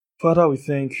Father, we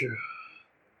thank you.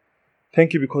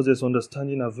 Thank you because there's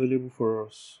understanding available for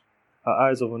us. Our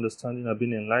eyes of understanding have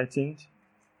been enlightened.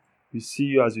 We see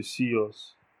you as you see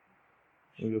us.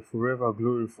 And you're forever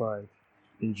glorified.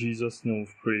 In Jesus' name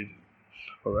we've prayed.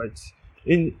 All right.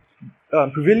 In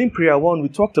Prevailing Prayer 1, we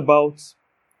talked about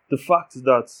the fact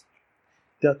that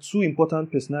there are two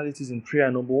important personalities in prayer.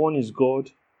 Number one is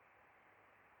God,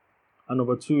 and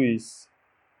number two is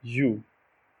you.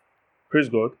 Praise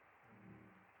God.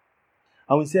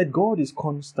 And we said God is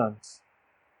constant.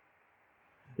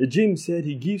 James said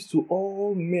he gives to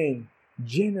all men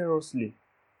generously.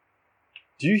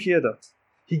 Do you hear that?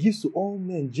 He gives to all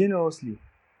men generously,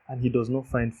 and he does not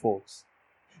find faults.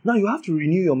 Now you have to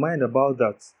renew your mind about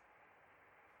that.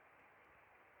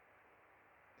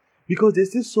 Because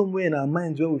there's still somewhere in our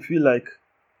minds where we feel like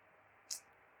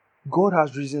God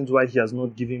has reasons why he has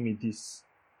not given me this.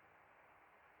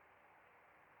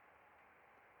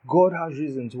 God has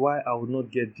reasons why I would not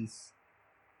get this.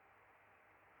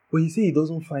 But he said he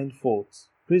doesn't find fault.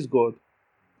 Praise God.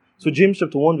 So James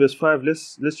chapter 1 verse 5,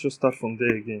 let's just start from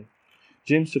there again.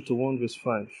 James chapter 1 verse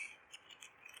 5.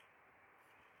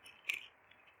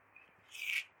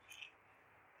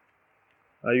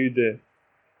 Are you there?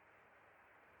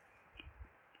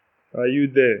 Are you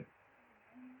there?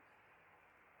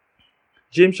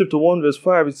 James chapter 1 verse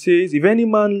 5, it says,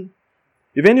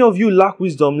 If any of you lack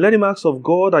wisdom, let him ask of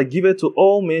God, that giveth to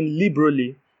all men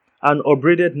liberally, and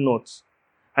upbraideth not,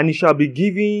 and it shall be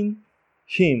given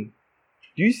him.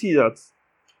 Do you see that?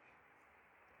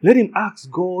 Let him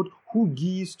ask God, who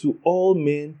gives to all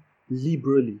men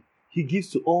liberally. He gives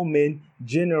to all men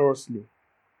generously.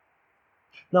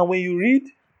 Now, when you read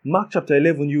Mark chapter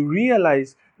 11, you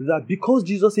realize that because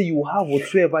Jesus said you will have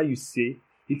whatsoever you say,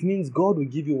 it means God will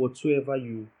give you whatsoever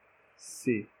you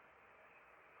say.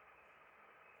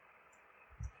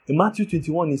 In Matthew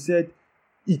 21, he said,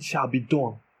 it shall be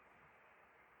done.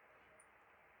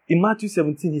 In Matthew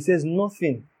 17, he says,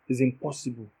 nothing is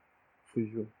impossible for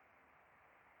you.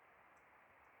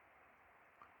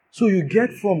 So you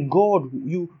get from God,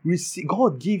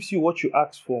 God gives you what you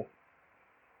ask for.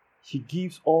 He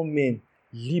gives all men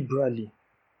liberally.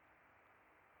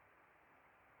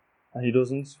 And he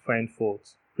doesn't find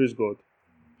fault. Praise God.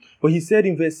 But he said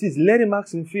in verse 6, let him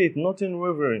ask in faith, not in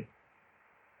wavering.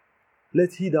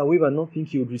 Let he that waver not think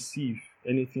he would receive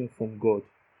anything from God.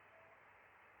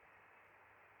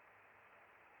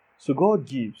 So God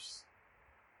gives.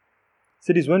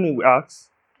 Say this, when we ask,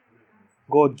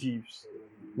 God gives.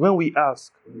 When we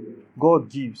ask, God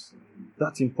gives.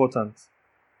 That's important.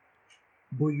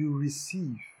 But you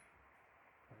receive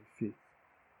by faith.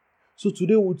 So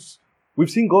today we've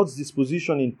seen God's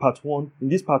disposition in part 1. In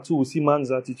this part 2, we'll see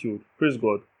man's attitude. Praise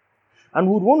God. And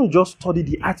we would want to just study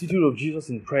the attitude of Jesus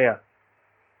in prayer.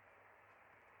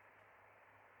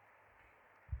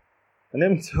 And let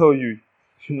me tell you,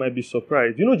 you might be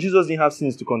surprised. You know Jesus didn't have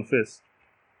sins to confess.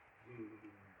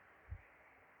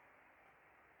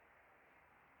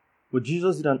 But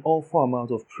Jesus did an awful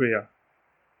amount of prayer.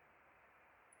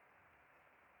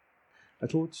 I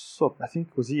told Sup, I think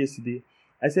it was yesterday,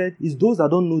 I said, it's those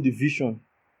that don't know the vision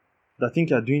that think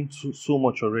you're doing so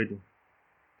much already.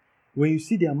 When you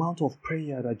see the amount of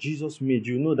prayer that Jesus made,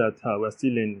 you know that we're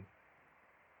still learning.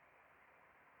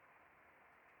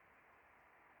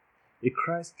 A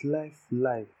Christ-like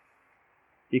life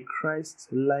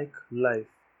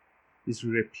is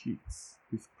replete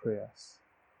with prayers.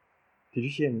 Did you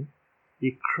hear me?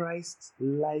 A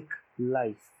Christ-like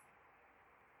life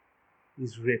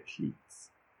is replete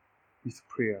with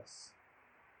prayers.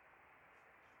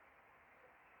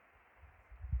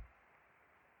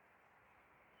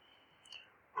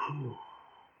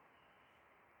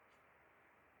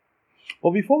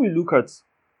 But before we look at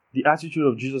the attitude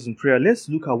of Jesus in prayer, let's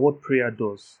look at what prayer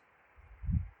does.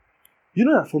 You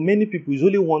know that for many people, it's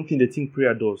only one thing they think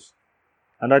prayer does.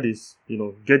 And that is,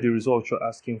 get the result you're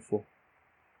asking for.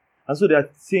 And so they are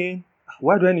saying,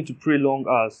 why do I need to pray long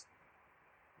hours?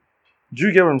 Do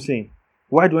you get what I'm saying?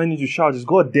 Why do I need to shout? Is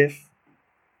God deaf?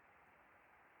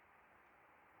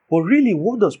 But really,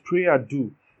 what does prayer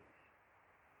do?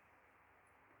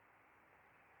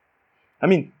 I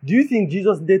mean, do you think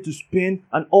Jesus dared to spend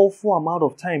an awful amount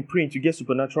of time praying to get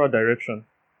supernatural direction?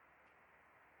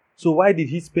 So why did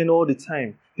he spend all the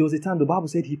time? There was a time the Bible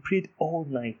said he prayed all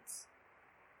night.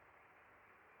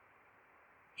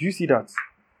 Do you see that?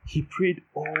 He prayed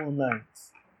all night.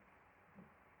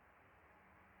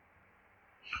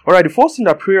 Alright, the first thing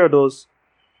that prayer does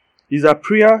is that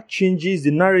prayer changes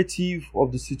the narrative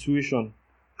of the situation.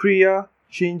 Prayer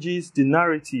changes the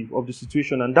narrative of the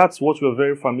situation, and that's what we're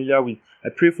very familiar with. I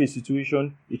pray for a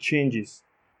situation, it changes.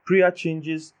 Prayer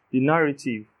changes the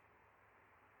narrative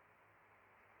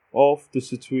of the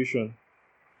situation.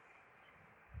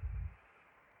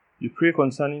 You pray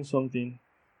concerning something,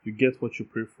 you get what you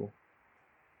pray for.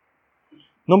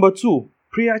 Number 2,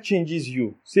 prayer changes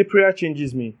you. Say, prayer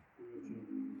changes me.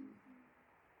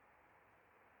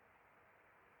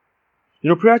 You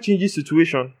know, prayer changes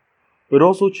situation, but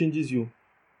also changes you.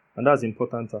 And that's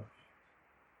important.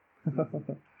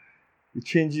 It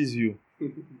changes you.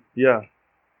 Yeah.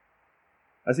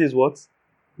 I say it's what?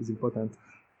 It's important.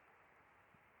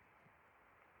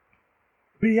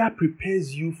 Prayer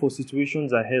prepares you for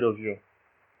situations ahead of you.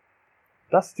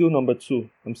 That's still number 2.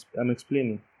 I'm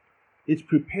explaining. It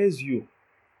prepares you.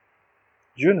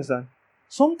 Do you understand?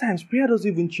 Sometimes prayer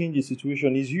doesn't even change the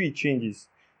situation. It's you it changes.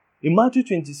 In Matthew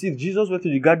 26, Jesus went to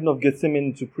the Garden of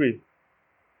Gethsemane to pray.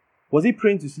 Was he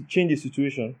praying to change the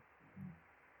situation?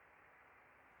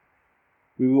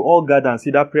 We will all gather and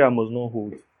say that prayer must not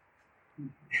hold.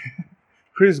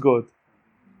 Praise God.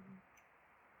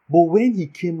 But when he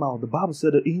came out, the Bible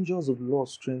said the angels of the Lord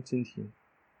strengthened him.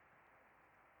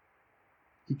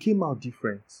 He came out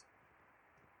different.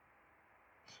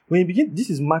 When you begin, this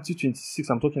is Matthew 26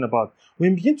 I'm talking about.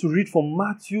 When you begin to read from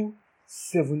Matthew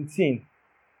 17,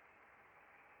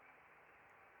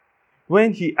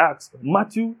 when he asked,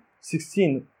 Matthew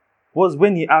 16 was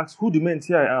when he asked, who do men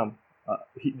say I am?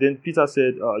 Then Peter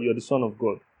said, you're the Son of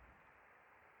God.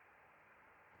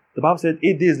 The Bible said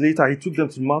 8 days later, he took them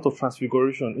to the Mount of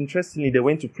Transfiguration. Interestingly, they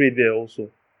went to pray there also.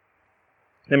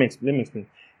 Let me explain.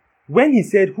 When he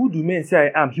said, who do men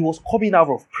say I am? He was coming out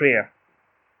of prayer.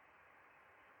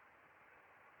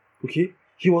 Okay?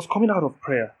 He was coming out of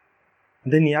prayer.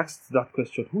 And then he asked that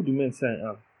question, who do men say I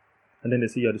am? And then they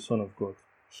say, you're the Son of God.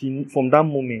 From that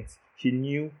moment, he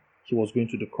knew he was going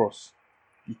to the cross.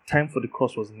 The time for the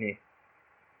cross was near.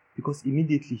 Because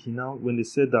immediately when they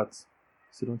said that,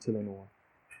 he said, don't tell anyone.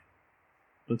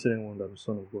 Don't tell anyone that I'm the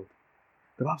Son of God.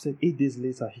 The Bible said 8 days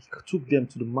later, he took them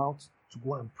to the mount to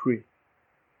go and pray.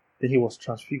 Then he was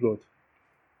transfigured.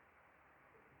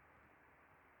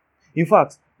 In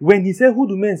fact, when he said, who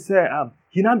do men say I am?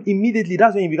 He now immediately,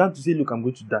 that's when he began to say, look, I'm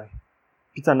going to die.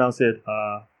 Peter now said,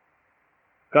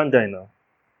 can't die now.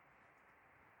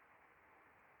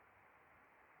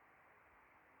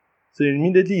 So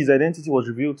immediately his identity was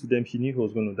revealed to them. He knew he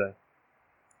was going to die.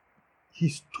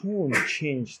 His tone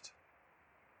changed.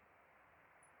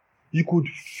 You could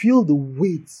feel the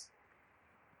weight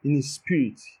in his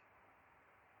spirit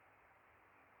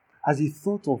as he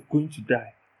thought of going to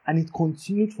die. And it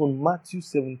continued from Matthew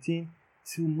 17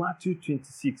 till Matthew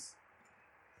 26.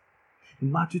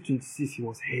 In Matthew 26, he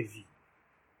was heavy.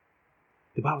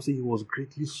 The Bible says he was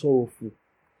greatly sorrowful.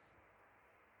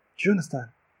 Do you understand?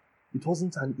 It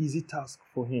wasn't an easy task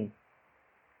for him.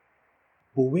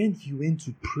 But when he went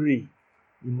to pray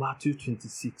in Matthew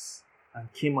 26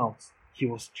 and came out, he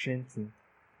was strengthened.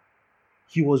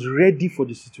 He was ready for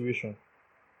the situation.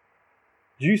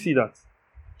 Do you see that?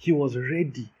 He was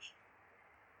ready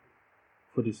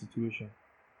for the situation.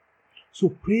 So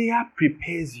prayer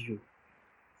prepares you.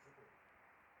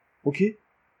 Okay?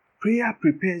 Prayer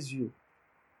prepares you.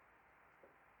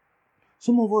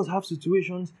 Some of us have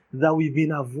situations that we've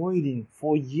been avoiding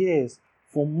for years,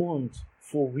 for months,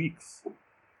 for weeks.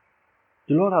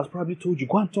 The Lord has probably told you,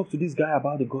 go and talk to this guy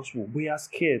about the gospel, but you are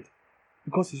scared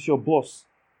because he's your boss.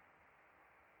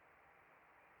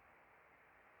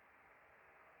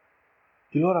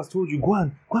 The Lord has told you, go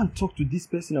and talk to this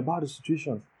person about the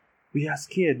situation. But you are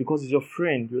scared because he's your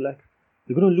friend. You're like,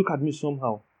 they're going to look at me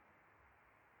somehow.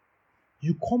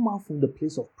 You come out from the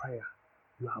place of prayer.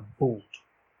 You are bold.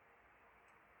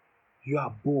 You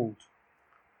are bold.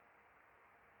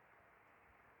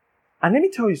 And let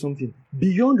me tell you something.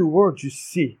 Beyond the words you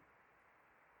say,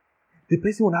 the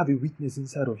person will have a witness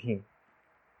inside of him.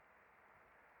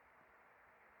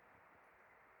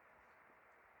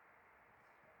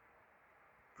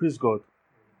 Praise God.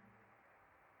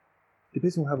 The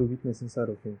person will have a witness inside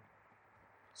of him.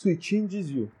 So it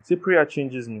changes you. Say, prayer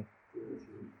changes me.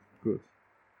 Good.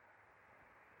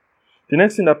 The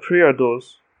next thing that prayer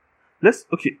does,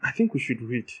 I think we should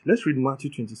read. Let's read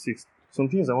Matthew 26. Some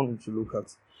things I wanted to look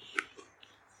at.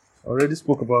 I already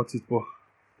spoke about it, but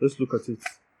let's look at it.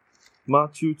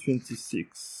 Matthew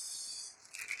 26.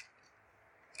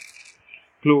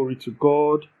 Glory to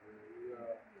God.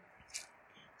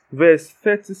 Verse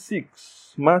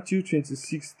 36. Matthew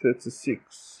 26,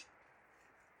 36.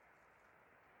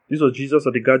 This was Jesus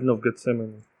at the Garden of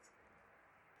Gethsemane.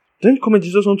 Then cometh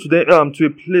Jesus unto them to a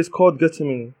place called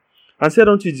Gethsemane, and said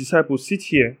unto his disciples, sit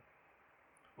here,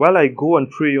 while I go and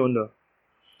pray yonder.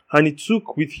 And he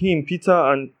took with him Peter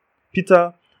and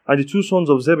the two sons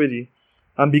of Zebedee,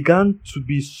 and began to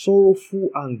be sorrowful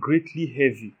and greatly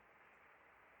heavy.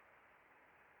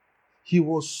 he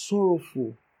was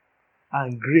sorrowful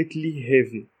and greatly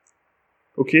heavy.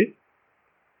 Okay?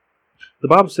 The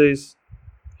Bible says,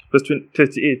 verse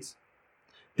 38,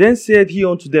 Then said he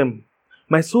unto them,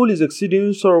 My soul is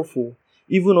exceedingly sorrowful,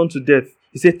 even unto death.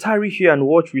 He said, Tarry here and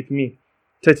watch with me.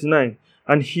 39.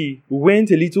 And he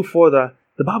went a little further,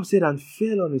 the Bible said, and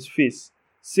fell on his face,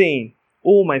 saying,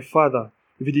 O my Father,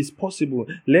 if it is possible,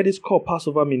 let this cup pass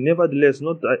over me. Nevertheless,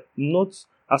 not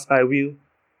as I will,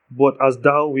 but as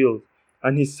thou wilt.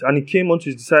 And he came unto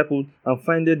his disciples and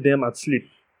findeth them at sleep.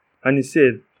 And he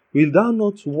said, Will thou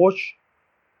not watch?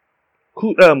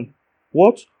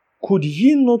 Could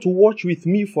ye not watch with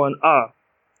me for an hour?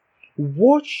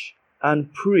 Watch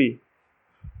and pray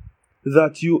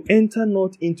that you enter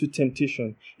not into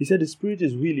temptation. He said the spirit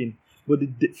is willing, but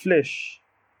the flesh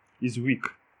is weak.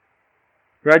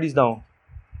 Write this down.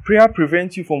 Prayer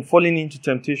prevents you from falling into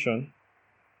temptation,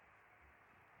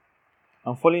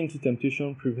 and falling into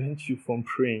temptation prevents you from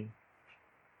praying.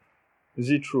 Is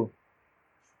it true?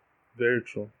 Very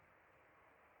true.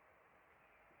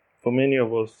 For many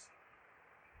of us,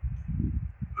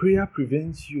 prayer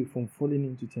prevents you from falling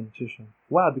into temptation.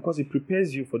 Why? Because it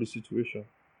prepares you for the situation.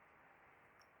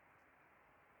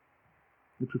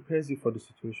 It prepares you for the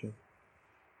situation.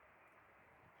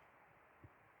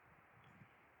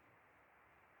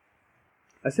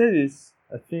 I said this,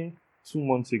 I think, 2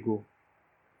 months ago.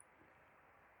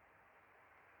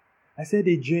 I said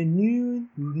a genuine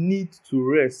need to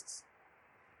rest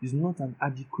is not an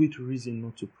adequate reason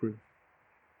not to pray.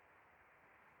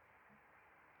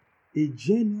 A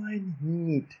genuine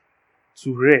need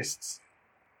to rest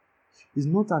is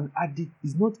not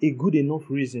a good enough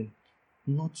reason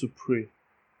not to pray.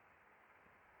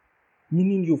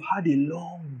 Meaning you've had a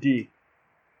long day.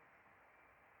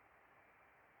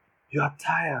 You are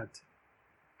tired.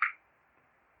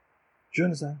 Do you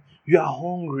understand? You are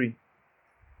hungry.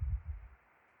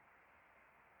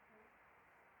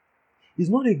 It's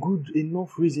not a good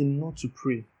enough reason not to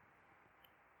pray.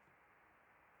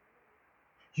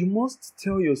 You must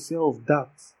tell yourself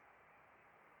that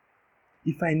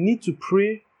if I need to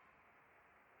pray,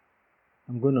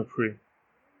 I'm going to pray.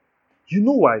 You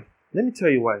know why? Let me tell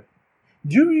you why.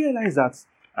 Do you realize that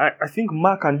I think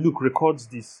Mark and Luke records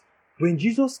this? When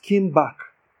Jesus came back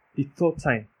the third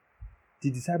time, the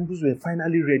disciples were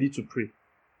finally ready to pray.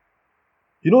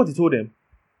 You know what he told them?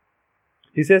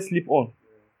 He said, sleep on.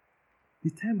 The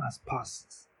time has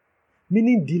passed.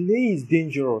 Meaning delay is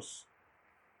dangerous.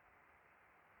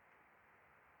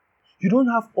 You don't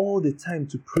have all the time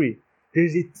to pray. There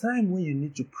is a time when you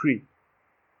need to pray.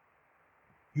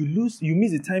 You miss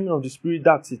the timing of the Spirit,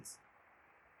 that's it.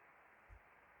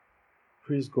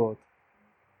 Praise God.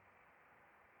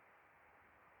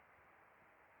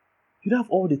 You don't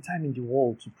have all the time in the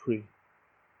world to pray.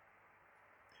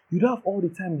 You don't have all the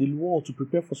time in the world to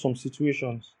prepare for some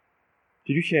situations.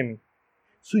 Did you hear me?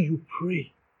 So you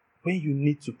pray when you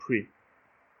need to pray.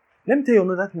 Let me tell you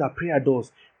another thing that prayer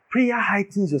does. Prayer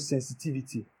heightens your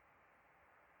sensitivity.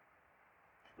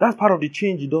 That's part of the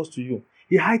change it does to you.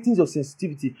 It heightens your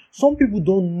sensitivity. Some people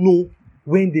don't know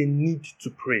when they need to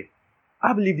pray.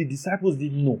 I believe the disciples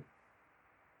didn't know.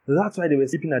 That's why they were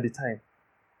sleeping at the time.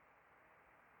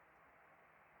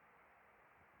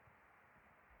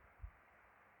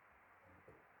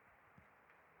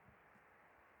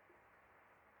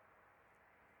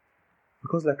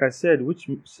 Because like I said, which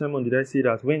sermon did I say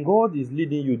that? When God is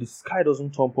leading you, the sky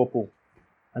doesn't turn purple.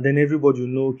 And then everybody will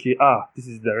know, okay, this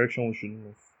is the direction we should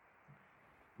move.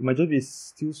 It might just be a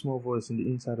still small voice in the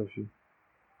inside of you.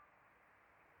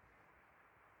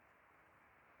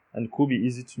 And it could be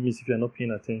easy to miss if you're not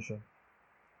paying attention.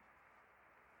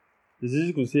 It's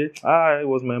easy to say, it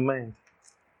was my mind.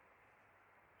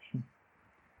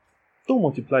 Don't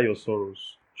multiply your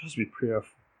sorrows. Just be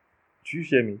prayerful. Do you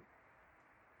hear me?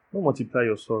 Don't multiply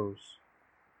your sorrows.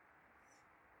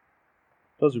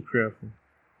 Just be prayerful.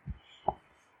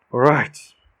 Alright.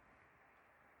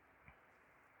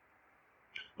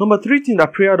 Number 3 thing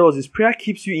that prayer does is prayer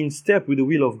keeps you in step with the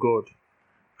will of God.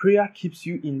 Prayer keeps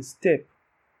you in step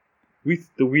with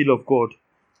the will of God.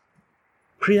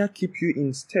 Prayer keeps you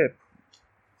in step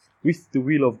with the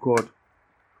will of God.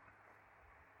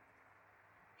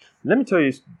 Let me tell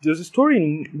you, there's a story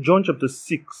in John chapter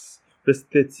 6, verse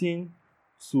 13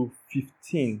 to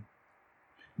 15.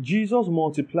 Jesus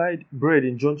multiplied bread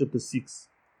in John chapter 6.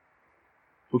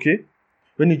 Okay?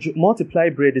 When he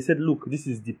multiplied bread, they said, look, this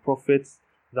is the prophet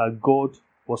that God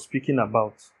was speaking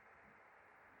about.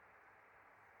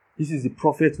 This is the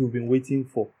prophet we've been waiting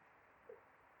for.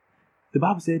 The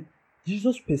Bible said,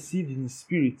 Jesus perceived in his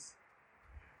spirit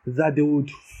that they would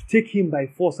take him by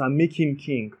force and make him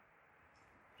king.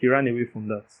 He ran away from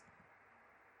that.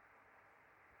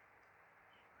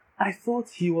 I thought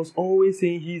he was always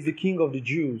saying he is the king of the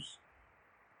Jews.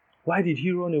 Why did he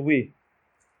run away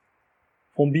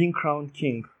from being crowned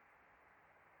king?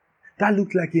 That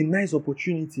looked like a nice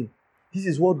opportunity. This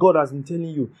is what God has been telling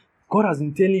you. God has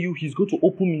been telling you he's going to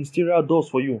open ministerial doors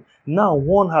for you. Now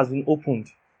one has been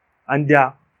opened. And there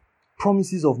are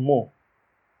promises of more.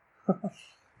 The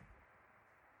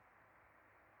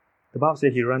Bible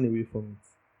said he ran away from it.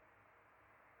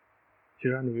 He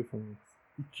ran away from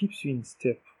it. It keeps you in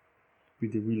step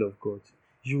with the will of God.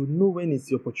 You know when it's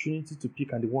the opportunity to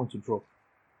pick and the one to drop.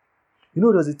 You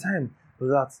know, there's a time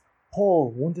that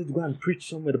Paul wanted to go and preach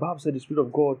somewhere. The Bible said the Spirit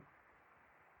of God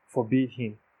forbade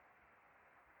him.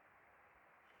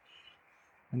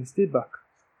 And he stayed back.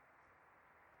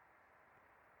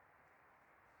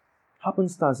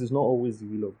 Happenstance is not always the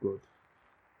will of God.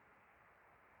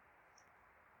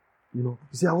 You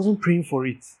see, I wasn't praying for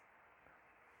it.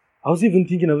 I wasn't even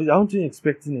thinking of it. I wasn't even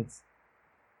expecting it.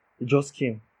 It just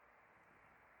came.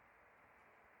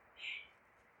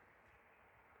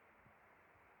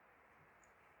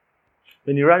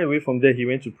 When he ran away from there, he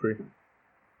went to pray.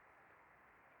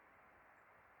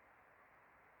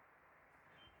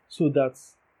 So that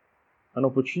an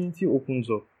opportunity opens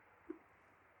up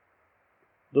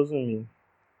doesn't mean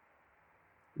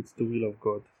it's the will of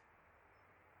God.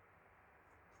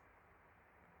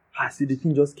 I see the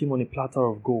thing just came on a platter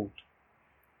of gold.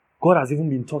 God has even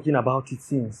been talking about it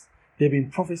since. There have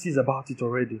been prophecies about it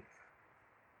already.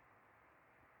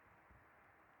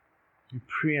 You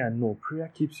pray and know. Prayer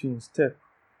keeps you in step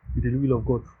with the will of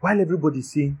God. While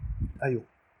everybody's saying, Ayo,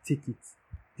 take it.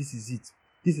 This is it.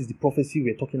 This is the prophecy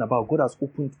we're talking about. God has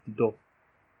opened the door.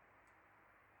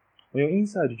 When you're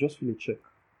inside, you just feel a check.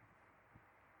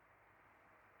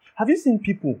 Have you seen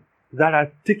people that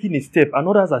are taking a step and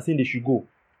others are saying they should go?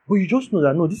 But you just know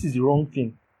that, no, this is the wrong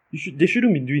thing. They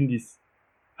shouldn't be doing this.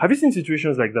 Have you seen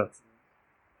situations like that?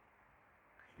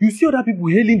 You see other people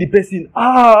hailing the person.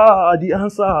 The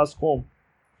answer has come.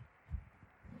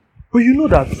 But you know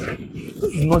that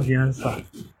this is not the answer.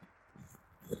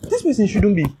 This person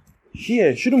shouldn't be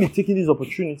here, shouldn't be taking this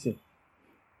opportunity.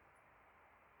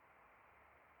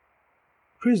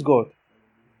 Praise God.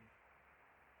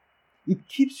 It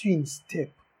keeps you in step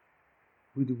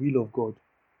with the will of God.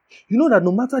 You know that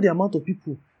no matter the amount of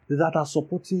people that are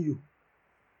supporting you,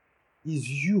 it's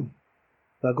you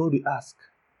that God will ask.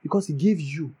 Because He gave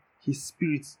you His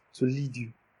Spirit to lead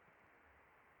you.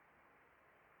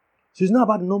 So it's not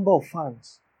about the number of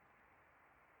fans.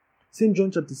 Same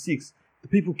John chapter 6. The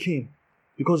people came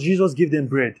because Jesus gave them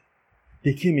bread.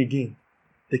 They came again.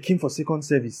 They came for second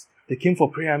service. They came for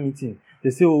prayer meeting. They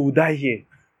say, oh, we'll die here.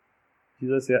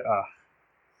 Jesus said,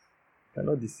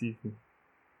 cannot deceive me.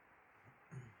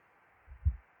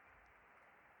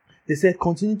 They said,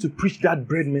 continue to preach that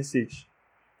bread message.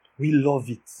 We love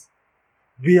it.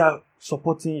 We are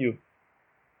supporting you.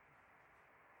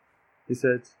 He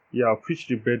said, yeah, I'll preach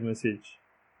the bread message.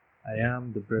 I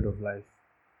am the bread of life.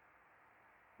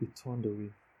 They turned away.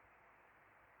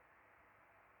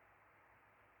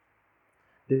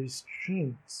 There is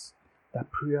strength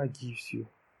that prayer gives you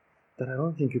that I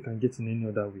don't think you can get in any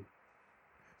other way.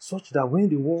 Such that when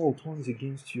the world turns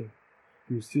against you,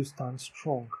 you still stand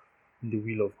strong in the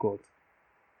will of God.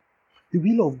 The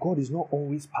will of God is not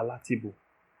always palatable.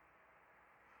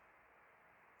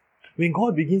 When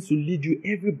God begins to lead you,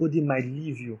 everybody might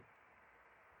leave you.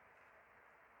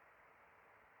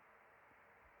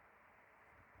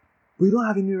 But you don't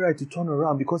have any right to turn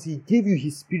around because He gave you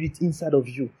His Spirit inside of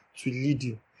you to lead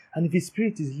you. And if His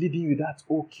Spirit is leading you, that's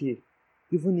okay.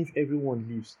 Even if everyone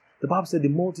leaves. The Bible said the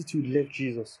multitude left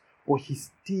Jesus, but He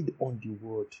stayed on the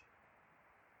word.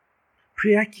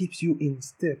 Prayer keeps you in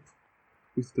step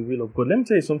with the will of God. Let me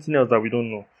tell you something else that we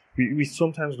don't know. We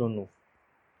sometimes don't know.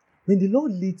 When the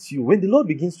Lord leads you, when the Lord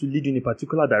begins to lead you in a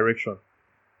particular direction,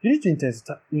 you need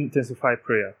to intensify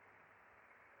prayer.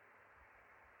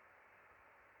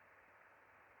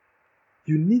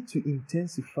 You need to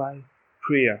intensify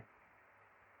prayer.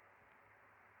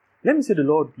 Let me say the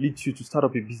Lord leads you to start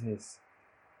up a business.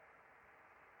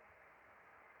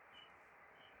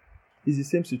 It's the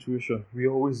same situation. We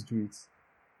always do it.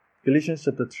 Galatians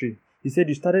chapter 3. He said,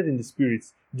 you started in the Spirit.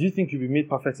 Do you think you'll be made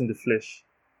perfect in the flesh?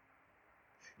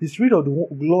 The Spirit of the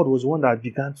Lord was the one that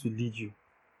began to lead you.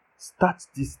 Start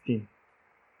this thing.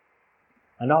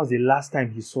 And that was the last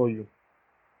time He saw you.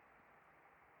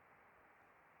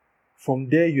 From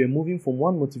there, you are moving from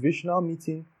one motivational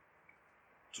meeting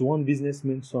to one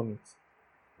businessman summit.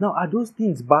 Now, are those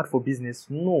things bad for business?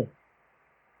 No.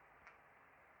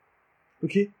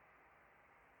 Okay,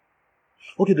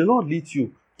 the Lord leads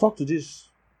you. Talk to this.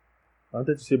 I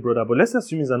wanted to say brother, but let's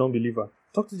assume he's an unbeliever.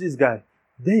 Talk to this guy.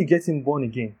 Then you get him born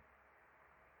again.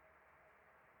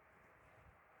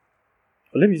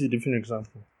 But let me use a different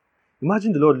example.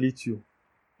 Imagine the Lord leads you,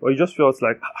 or you just felt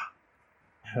like,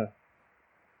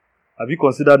 have you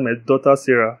considered my daughter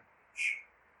Sarah?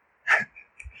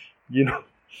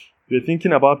 You're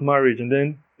thinking about marriage, and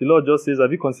then the Lord just says,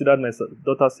 have you considered my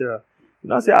daughter Sarah?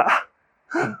 I say,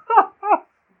 I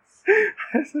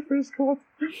said, praise God.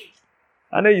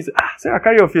 And then you say, Sarah,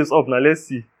 carry your face up now, let's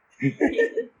see.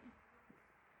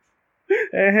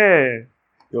 Hey,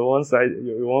 your one side,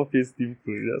 your one face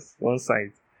dimple, just one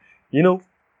side. And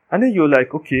then you're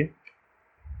like, okay.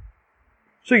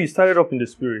 So you started up in the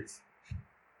spirit.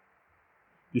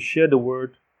 You share the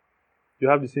word. You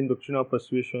have the same doctrinal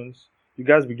persuasions. You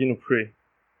guys begin to pray.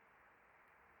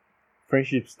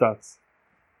 Friendship starts.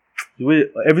 The way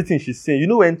everything she's saying.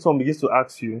 When Tom begins to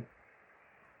ask you,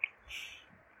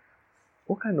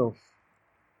 what kind of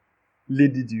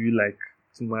lady do you like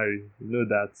to marry?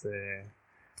 That.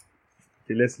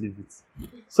 Okay, let's leave it.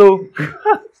 So,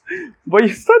 but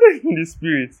you started in the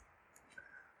spirit.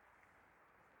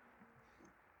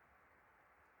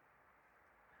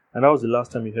 And that was the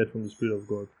last time you heard from the Spirit of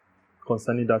God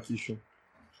concerning that issue.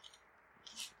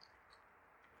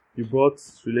 You brought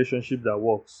relationship that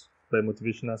works by a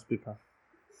motivational speaker.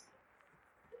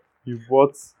 You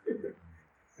brought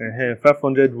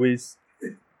 500 ways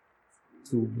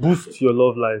to boost your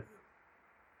love life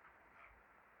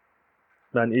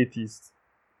than atheist.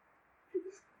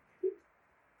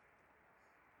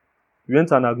 You went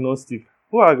to an agnostic.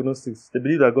 Who are agnostics? They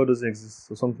believe that God doesn't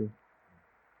exist or something.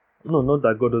 No, not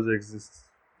that God doesn't exist.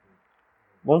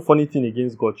 One funny thing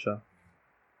against God,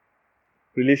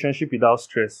 relationship without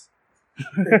stress.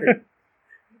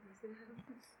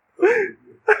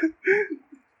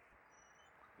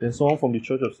 Then someone from the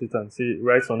Church of Satan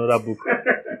writes another book.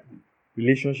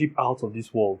 Relationship out of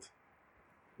this world.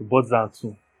 You bought that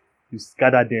too. You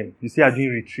gather them. You say, I'm doing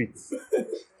retreats.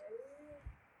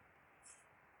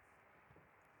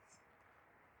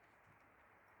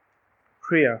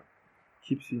 Prayer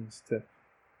keeps you in step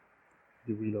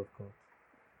with the will of God.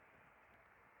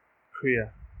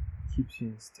 Prayer keeps you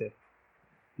in step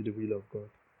with the will of God.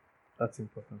 That's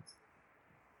important.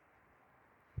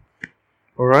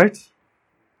 Alright?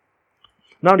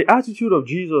 Now, the attitude of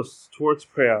Jesus towards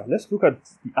prayer. Let's look at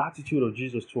the attitude of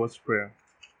Jesus towards prayer.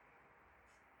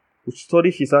 We'll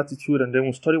study his attitude, and then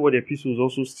we'll study what the epistles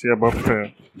also say about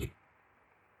prayer.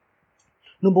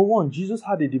 Number one, Jesus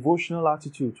had a devotional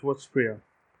attitude towards prayer.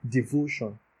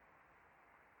 Devotion.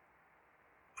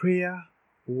 Prayer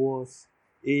was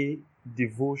a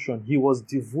devotion. He was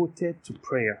devoted to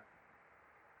prayer.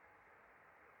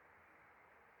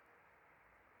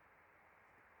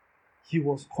 He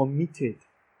was committed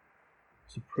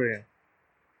to prayer.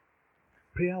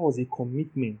 Prayer was a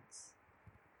commitment.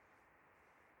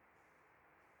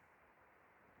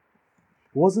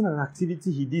 It wasn't an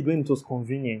activity he did when it was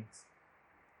convenient.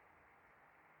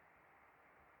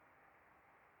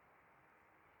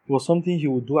 It was something he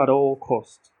would do at all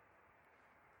costs.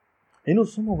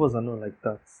 Some of us are not like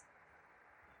that.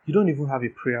 You don't even have a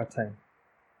prayer time.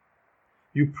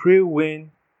 You pray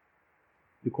when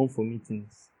you come for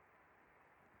meetings.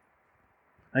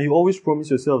 And you always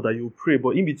promise yourself that you will pray,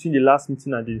 but in between the last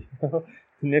meeting and the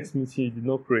next meeting, you did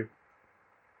not pray.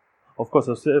 Of course,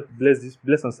 I'll say,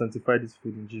 bless and sanctify this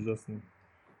food in Jesus' name.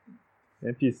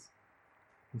 And peace.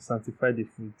 You sanctify the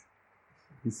food.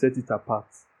 You set it apart.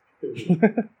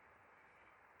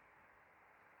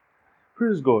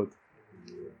 Praise God.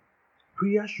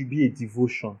 Prayer should be a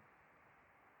devotion.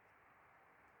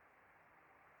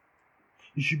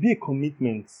 It should be a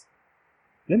commitment.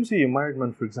 Let me say you're a married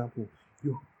man, for example.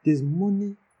 There's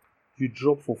money you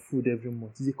drop for food every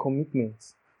month. It's a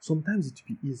commitment. Sometimes it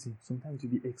will be easy. Sometimes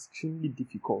it will be extremely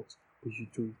difficult. But you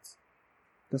do it.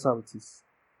 That's how it is.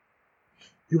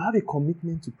 You have a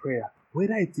commitment to prayer.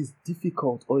 Whether it is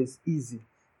difficult or it's easy,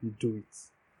 you do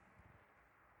it.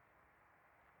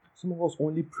 Some of us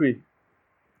only pray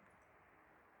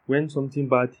when something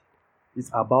bad is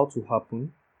about to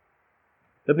happen.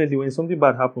 Definitely, when something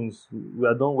bad happens, we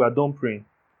are done praying.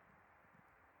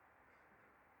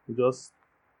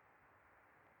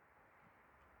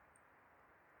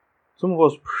 Some of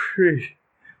us pray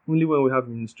only when we have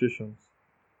ministrations.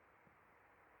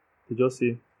 They just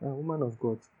say, woman of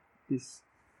God, please,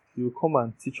 you will come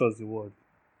and teach us the word.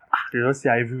 They just say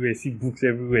everywhere, see books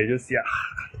everywhere, just say,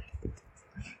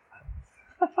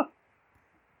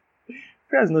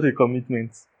 Prayer is not a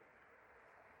commitment.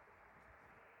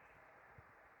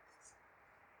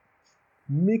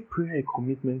 Make prayer a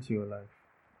commitment in your life.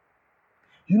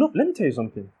 Let me tell you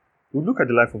something. We'll look at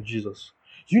the life of Jesus.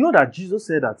 You know that Jesus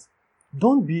said that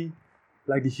don't be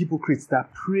like the hypocrites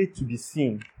that pray to be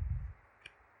seen.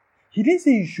 He didn't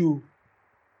say you should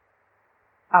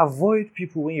avoid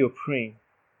people when you're praying.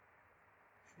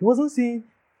 He wasn't saying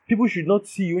people should not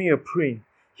see you when you're praying.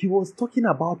 He was talking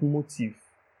about motive.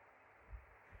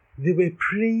 They were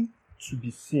praying to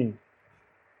be seen.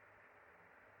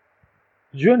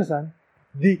 Do you understand?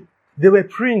 They were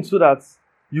praying so that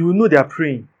you will know they are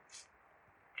praying.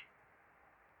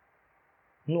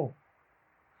 No.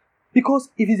 Because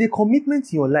if it's a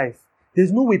commitment in your life,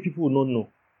 there's no way people will not know.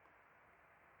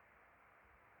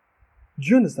 Do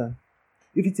you understand?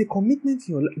 If it's a commitment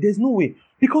in your life, there's no way.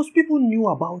 Because people knew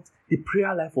about the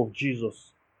prayer life of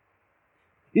Jesus.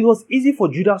 It was easy for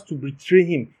Judas to betray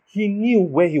him. He knew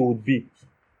where he would be.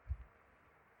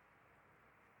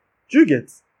 Do you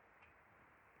get?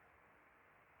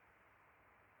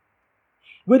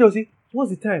 Where does he?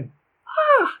 What's the time?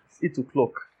 It's 8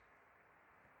 o'clock.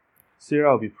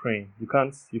 Sarah will be praying. You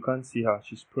can't see her.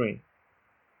 She's praying.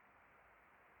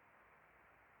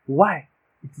 Why?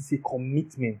 It is a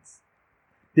commitment.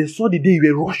 They saw the day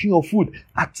you were rushing your food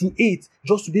at 2:08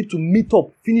 just to be able to meet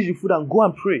up, finish the food and go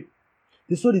and pray.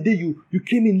 They saw the day you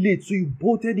came in late, so you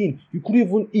bolted in. You couldn't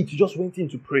even eat. You just went in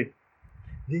to pray.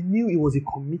 They knew it was a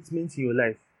commitment in your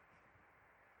life.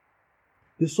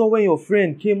 They saw when your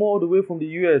friend came all the way from the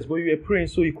US, but you were praying,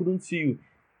 so he couldn't see you.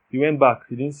 He went back.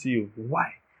 He didn't see you.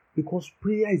 Why? Because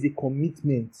prayer is a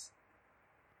commitment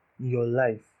in your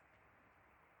life.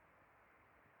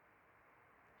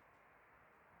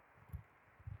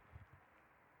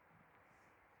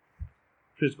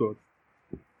 Praise God.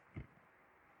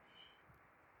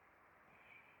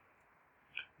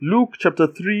 Luke chapter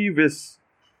 3 verse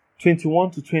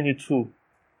 21 to 22.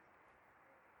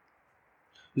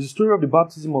 It's the story of the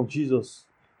baptism of Jesus.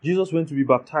 Jesus went to be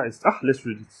baptized. Let's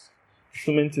read it.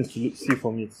 So many things to see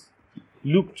from it.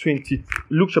 Luke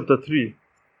chapter 3.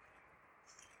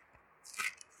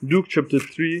 Luke chapter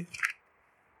 3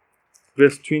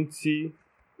 verse 20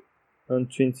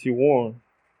 and 21.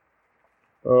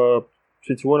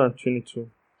 21 and 22.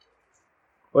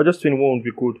 Or just 21 would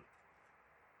be good.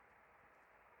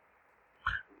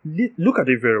 Look at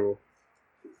it very well.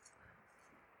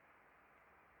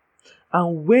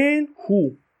 And when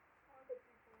who?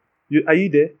 Are you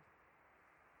there?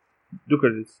 Look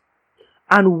at this.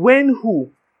 And when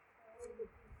who?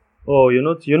 Oh, you're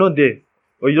not there.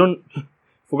 Or you don't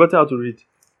forgot how to read.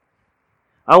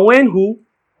 And when who?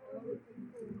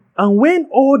 And when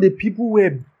all the people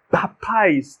were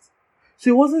baptized. So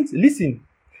it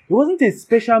wasn't a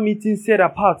special meeting set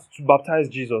apart to baptize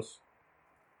Jesus.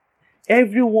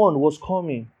 Everyone was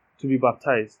coming to be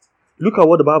baptized. Look at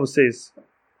what the Bible says.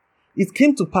 It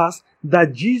came to pass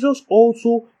that Jesus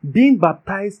also being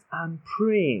baptized and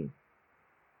praying.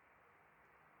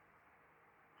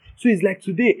 So it's like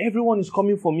today, everyone is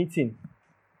coming for meeting.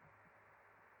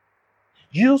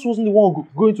 Jesus wasn't the one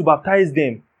going to baptize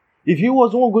them. If he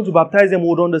was the one going to baptize them, we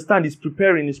would understand he's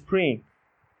preparing, he's praying.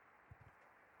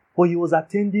 But he was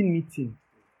attending meeting.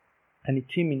 And he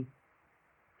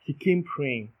came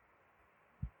praying.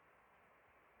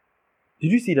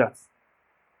 Did you see that?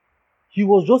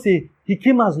 He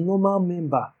came as normal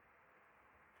member.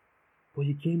 But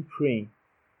he came praying.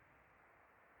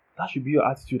 That should be your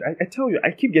attitude. I tell you,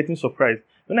 I keep getting surprised.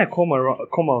 When I come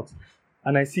out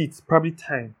and I see it's probably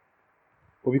time.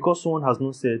 But because someone has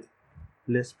not said,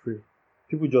 let's pray,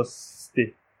 people just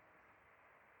stay.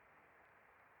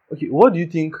 Okay, what do you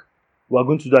think we are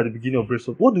going to do at the beginning of Brace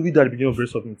Up? What do we do at the beginning of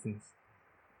Brace Up meetings?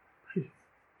 Pray.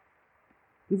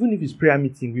 Even if it's prayer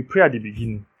meeting, we pray at the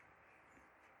beginning.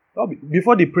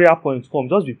 Before the prayer point comes,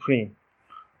 just be praying.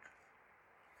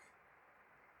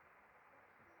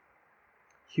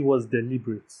 He was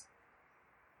deliberate.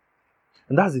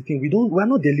 And that's the thing. We're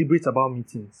not deliberate about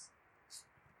meetings.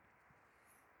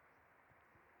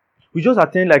 We just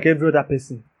attend like every other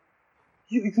person.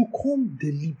 You come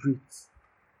deliberate.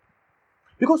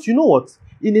 Because you know what?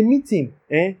 In a meeting,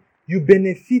 you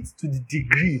benefit to the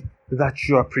degree that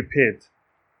you are prepared.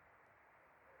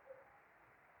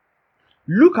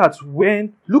 Look at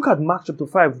Mark chapter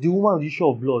 5, the woman with the issue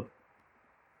of blood.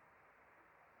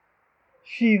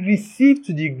 She received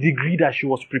to the degree that she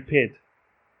was prepared.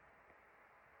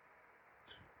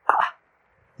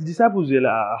 The disciples were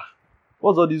like,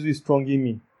 what's all this with strong in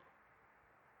me?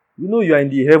 You know you are in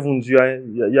the heavens, you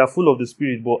are full of the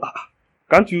Spirit, but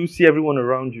can't you see everyone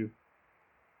around you?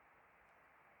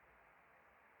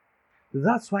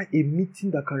 That's why a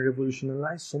meeting that can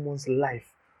revolutionize someone's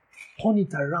life, turn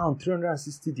it around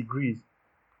 360 degrees,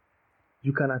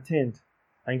 you can attend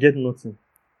and get nothing.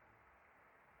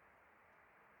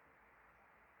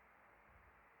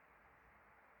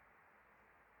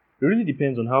 It really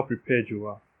depends on how prepared you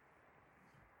are.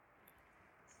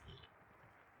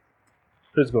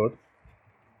 Praise God.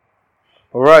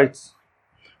 Alright.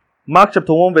 Mark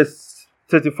chapter 1 verse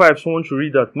 35. Someone should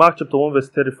read that. Mark chapter 1 verse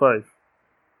 35.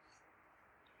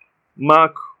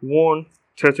 Mark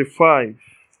 1:35.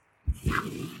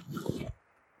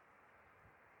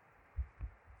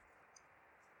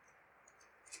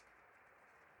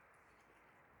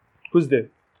 Who's there?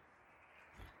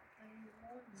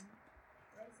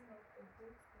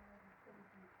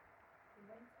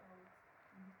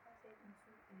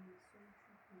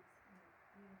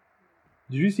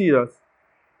 Did you see that?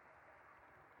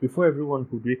 Before everyone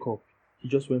could wake up, he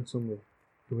just went somewhere.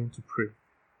 He went to pray.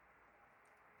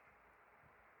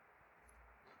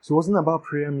 So it wasn't about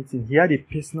prayer meeting. He had a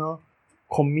personal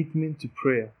commitment to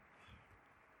prayer.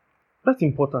 That's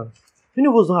important. Many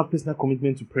of us don't have personal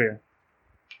commitment to prayer.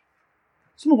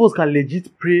 Some of us can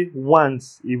legit pray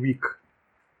once a week.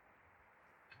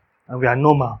 And we are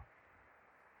normal.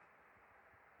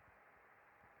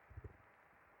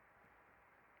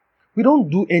 We don't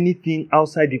do anything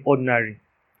outside the ordinary.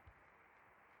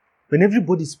 When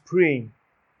everybody's praying,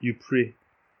 you pray.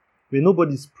 When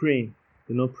nobody's praying,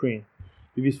 you're not praying.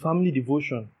 If it's family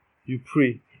devotion, you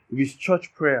pray. If it's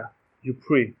church prayer, you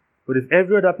pray. But if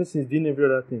every other person is doing every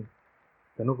other thing,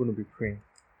 you're not going to be praying.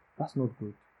 That's not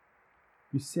good.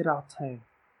 You set out time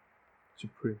to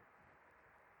pray. Do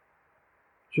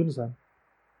you understand?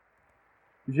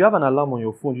 If you have an alarm on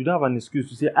your phone, you don't have an excuse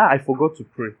to say, I forgot to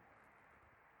pray.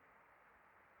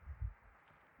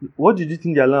 What did you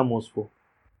think the alarm was for?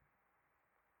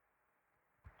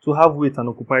 To have weight and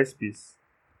occupy space.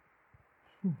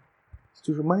 It's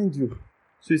to remind you.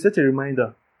 So you set a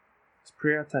reminder. It's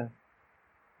prayer time.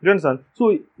 Do you understand?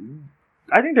 So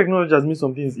I think technology has made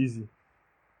some things easy.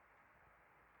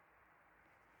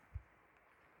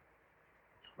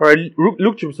 Alright,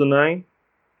 Luke chapter 9,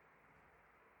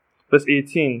 verse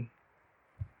 18.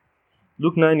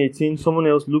 Luke 9:18. Someone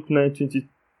else, Luke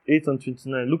 9:28 and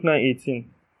 29. Luke 9:18.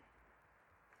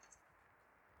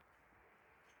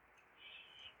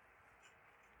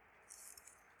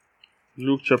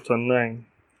 Luke chapter 9,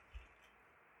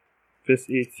 verse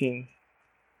 18.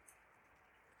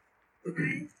 As he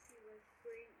was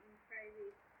praying in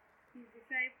private, his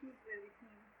disciples were with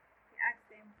him. He asked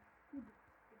them, "Who do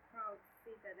the crowd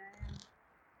say that I am?"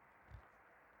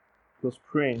 He was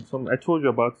praying. I told you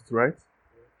about it, right?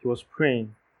 He was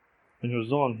praying. When he was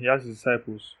done, he asked his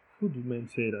disciples, "Who do men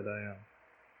say that I am?"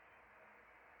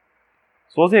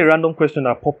 So it wasn't a random question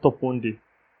that popped up one day.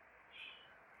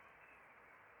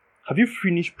 Have you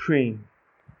finished praying?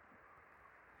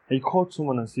 And you called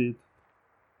someone and said,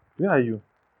 "Where are you?"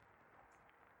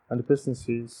 And the person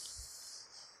says,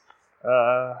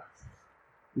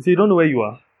 you say, "You don't know where you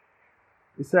are?"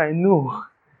 He said, "I know."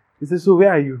 He said, "So where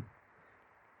are you?"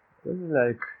 It's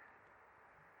like,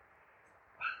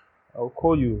 "I'll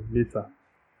call you later."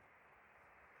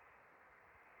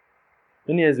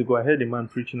 Many years ago, I heard a man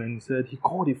preaching and he said he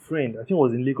called a friend. I think it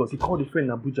was in Lagos. He called a friend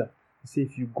in Abuja. He said,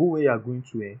 "If you go where you are going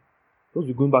to, don't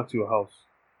be going back to your house."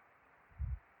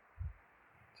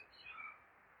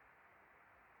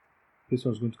 This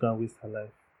one's going to go and waste her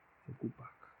life. So go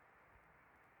back.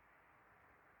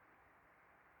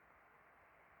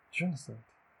 Do you understand?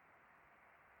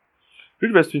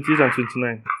 Read verse 28 and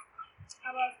 29.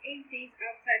 About 8 days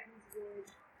after his word,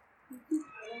 he took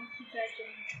along Peter, John.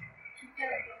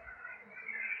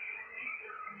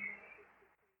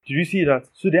 Did you see that?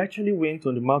 So they actually went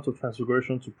on the Mount of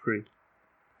Transfiguration to pray.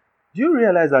 Do you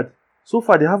realize that so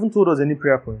far they haven't told us any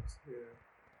prayer points? Yeah.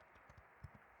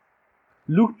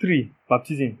 Luke 3,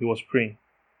 baptism, he was praying.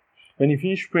 When he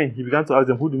finished praying, he began to ask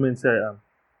them, "Who do men say I am?"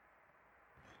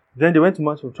 Then they went to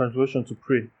Mount of Transfiguration to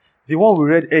pray. The one we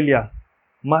read earlier,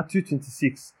 Matthew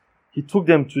 26, he took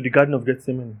them to the Garden of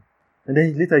Gethsemane. And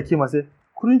then later he came and said,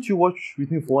 "Couldn't you watch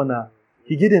with me for 1 hour?"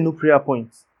 He gave them no prayer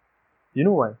points. You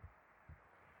know why?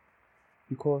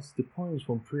 Because the points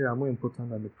from prayer are more important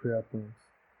than the prayer points.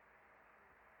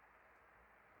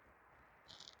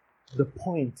 The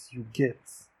points you get.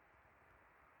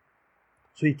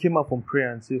 So he came out from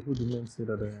prayer and said, "Who do men say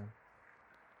that I am?"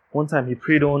 One time he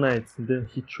prayed all night and then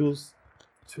he chose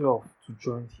 12 to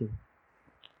join him.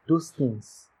 Those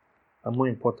things are more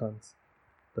important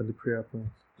than the prayer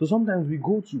points. So sometimes we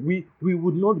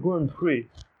would not go and pray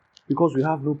because we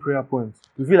have no prayer points.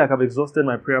 We feel like I've exhausted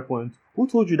my prayer points. Who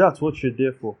told you that's what you're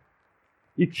there for?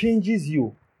 It changes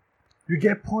you. You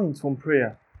get points from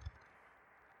prayer.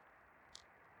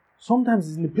 Sometimes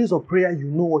it's in the place of prayer you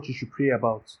know what you should pray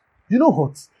about. You know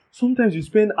what? Sometimes you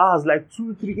spend hours, like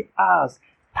 2-3 hours,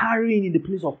 tarrying in the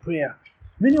place of prayer.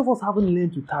 Many of us haven't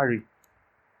learned to tarry.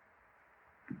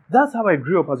 That's how I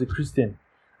grew up as a Christian.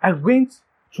 I went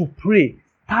to pray,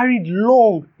 tarried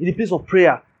long in the place of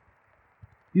prayer.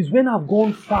 It's when I've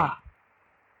gone far.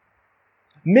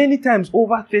 Many times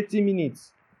over 30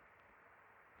 minutes.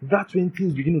 That's when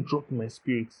things begin to drop in my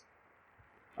spirit.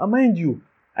 And mind you,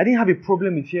 I didn't have a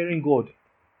problem with hearing God.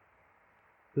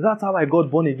 That's how I got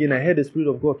born again. I heard the Spirit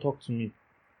of God talk to me.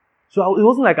 So it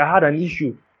wasn't like I had an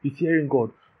issue with hearing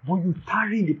God. But you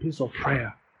tarry in the place of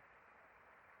prayer.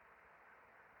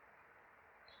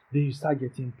 Then you start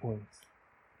getting points.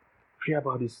 Pray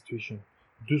about this situation.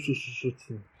 Do so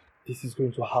thing. This is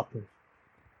going to happen.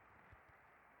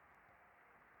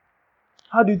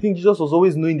 How do you think Jesus was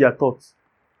always knowing their thoughts?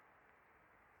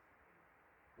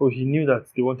 Oh, he knew that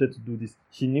they wanted to do this.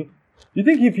 He knew. You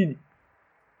think if they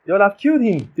would have killed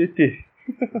him,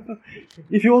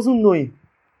 if he wasn't knowing.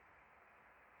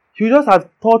 He would just have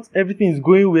thought everything is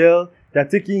going well. They're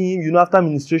taking him, after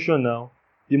ministration now.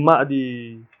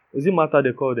 Is it Martha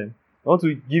they call them? I want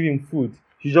to give him food.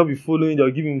 He'll just be following,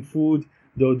 they'll give him food,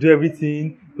 they'll do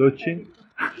everything, they'll change.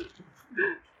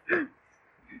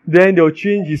 Then they'll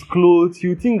change his clothes.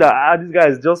 You think that these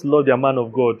guys just love their man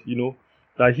of God,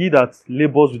 that he that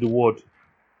labors with the word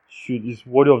is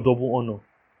worthy of double honor.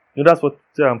 That's what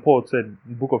Paul said in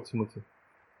the book of Timothy.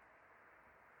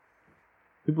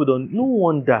 People don't. No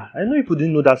wonder. I know people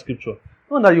didn't know that scripture.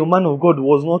 No wonder your man of God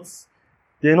was not.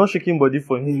 They're not shaking body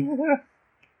for him.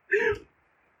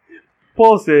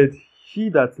 Paul said, "He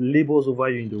that labors over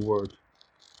you in the word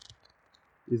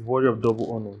is worthy of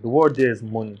double honor." The word there is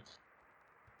money.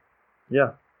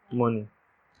 Yeah, money.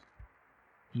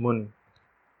 Money.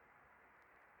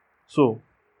 So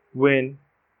he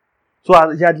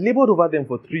had labored over them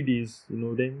for 3 days,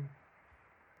 then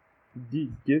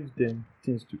he gave them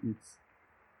things to eat.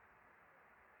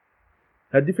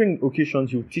 At different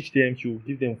occasions, he would teach them, he would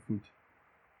give them food.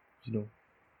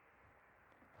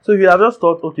 So if you have just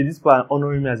thought, okay, this people are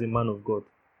honoring me as a man of God,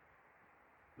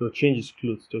 they'll change his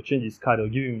clothes, they'll change his car, they'll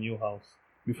give him a new house.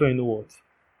 Before you know what?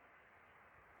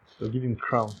 They'll give him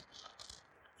crown.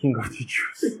 King of the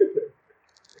Jews.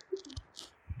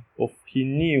 He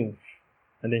knew,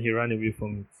 and then he ran away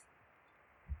from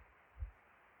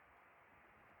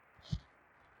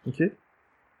it. Okay?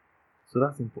 So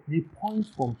that's important. The points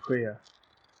from prayer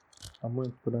are more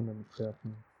important than the prayer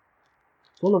point.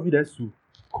 So all of you that used to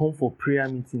come for prayer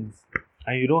meetings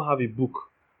and you don't have a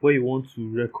book where you want to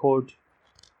record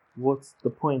what's the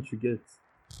point you get,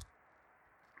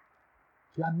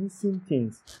 you are missing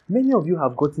things. Many of you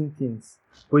have gotten things,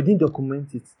 but you didn't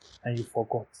document it and you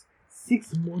forgot.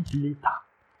 6 months later,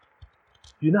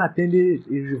 you now attended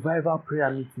a revival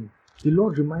prayer meeting. The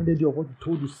Lord reminded you of what He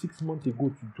told you 6 months ago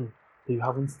to do that you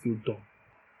haven't still done.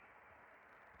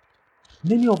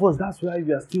 Many of us, that's why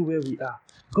we are still where we are.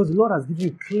 Because the Lord has given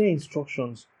you clear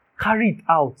instructions. Carry it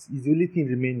out is the only thing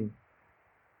remaining.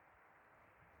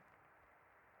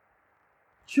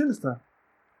 Do you understand?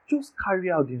 Just carry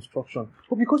out the instruction.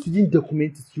 But because you didn't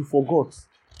document it, you forgot.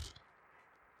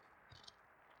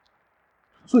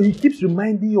 So He keeps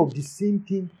reminding you of the same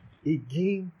thing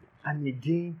again and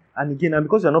again and again. And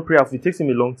because you're not prayerful, it takes Him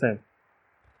a long time.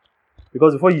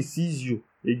 Because before He sees you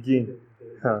again,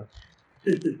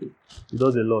 He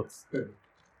does a lot. And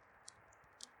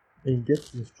He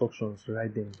gets instructions,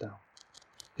 write them down.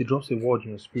 He drops a word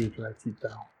in your spirit, write it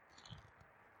down.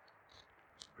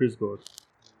 Praise God.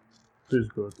 Praise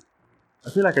God. I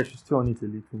feel like I should stay on it a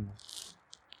little more.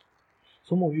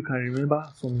 Some of you can remember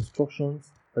some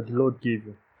instructions that the Lord gave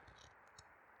you.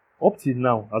 Up till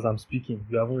now, as I'm speaking,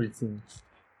 you haven't written it.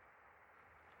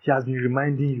 He has been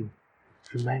reminding you.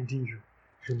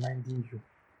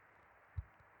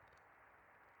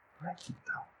 Write it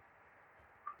down.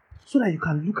 So that you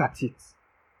can look at it.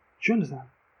 Do you understand?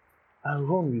 And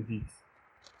run with it.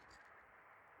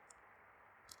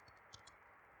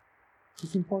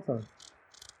 It's important.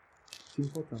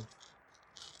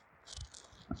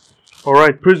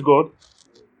 Alright, praise God.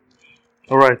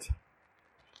 Alright.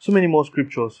 So many more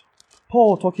scriptures.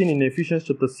 Paul talking in Ephesians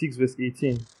chapter 6 verse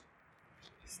 18.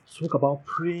 Talk about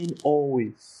praying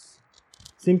always.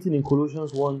 Same thing in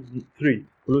Colossians 1:3.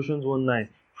 Colossians 1:9.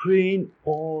 Praying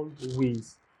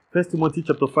always. 1 Timothy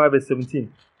chapter 5 verse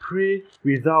 17. Pray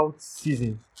without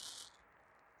ceasing.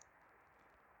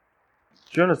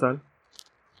 Do you understand?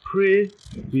 Pray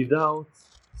without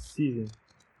ceasing.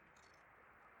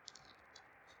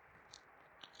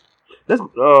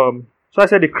 So I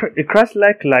said a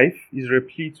Christ-like life is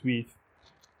replete with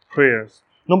prayers.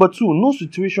 Number 2, no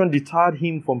situation deterred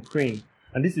him from praying.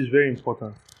 And this is very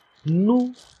important.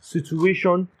 No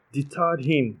situation deterred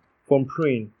him from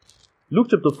praying. Luke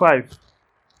chapter 5,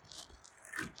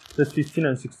 verse 15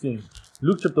 and 16.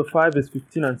 Luke chapter 5, verse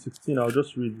 15 and 16. I'll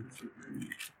just read it.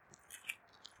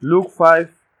 Luke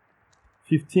 5,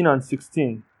 15 and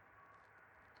 16.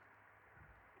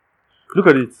 Look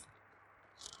at it.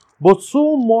 But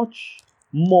so much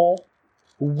more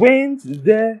went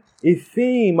there a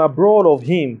fame abroad of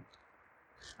him,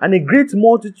 and a great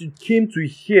multitude came to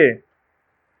hear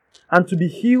and to be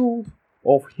healed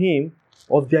of him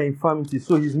of their infirmities.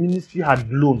 So his ministry had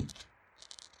blown.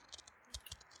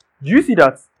 Do you see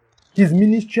that? His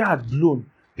ministry had blown.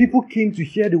 People came to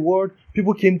hear the word.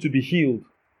 People came to be healed.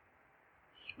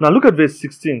 Now look at verse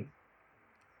 16.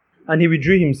 And he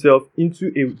withdrew himself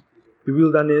into the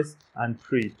wilderness and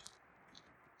prayed.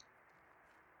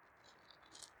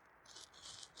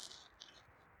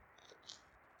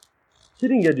 He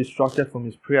didn't get distracted from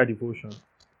his prayer devotion. Do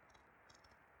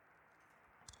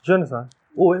you understand?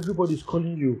 Oh, everybody's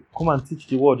calling you. Come and teach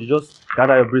the word. You just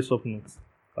gather your brace up notes.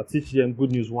 I'll teach them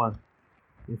good news 1.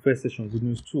 In first session, good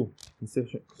news 2. In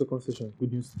second session,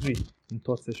 good news 3. In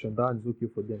third session, that is okay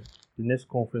for them. The next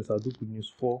conference, I'll do good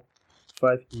news 4,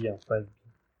 5E and 5B.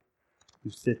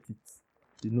 You set it.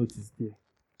 The note is there.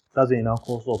 That's when it now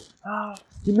calls up.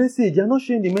 The message. You're not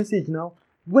sharing the message now.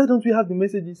 Why don't we have the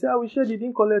message? You say, I will share. They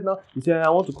didn't collect now. You say, I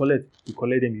want to collect. You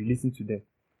collect them. You listen to them.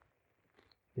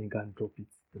 Then you can drop it.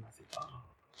 Then I say,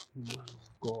 woman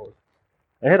of God.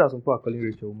 I heard that some people are calling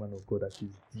Rachel woman of God, that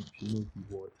she's deep. She knows the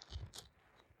word.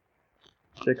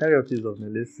 She carry your face off now.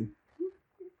 Let's see.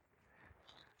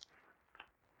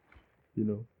 You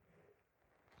know.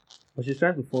 But she's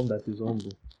trying to form that she's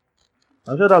humble.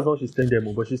 I'm sure that's not what she's telling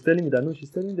them, but she's telling me that no, she's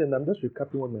telling them that I'm just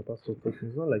recapping what my pastor taught me.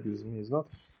 It's not like it's me. It's not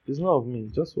of me.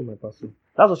 It's just what my pastor.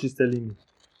 That's what she's telling me.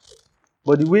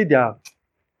 But the way they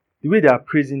are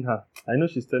praising her, I know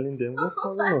she's telling them, well, I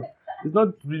don't know. It's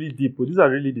not really deep, but these are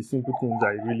really the simple things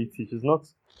I really teach. The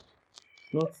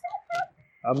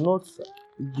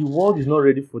world is not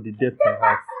ready for the depth I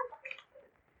have.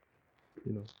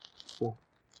 You know, so.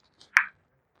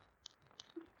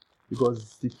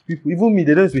 Because the people, even me,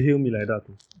 they don't used to hail me like that.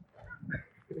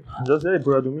 Just say, hey,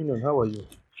 Brother Dominion, how are you?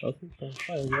 I think I'm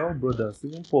fine. We're all brothers.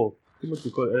 Even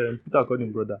Peter called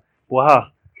him brother.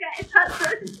 Wow.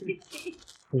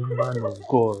 Oh, man of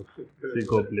God. Say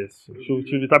God bless you.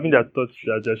 She'll be tapping their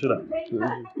shoulder. Their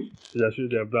shoulder,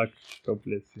 their back. God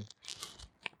bless you.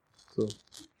 So,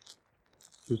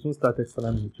 she'll soon start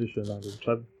external administration and they'll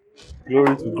travel.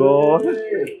 Glory to God.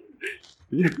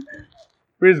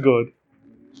 Praise God.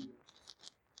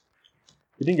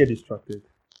 He didn't get distracted.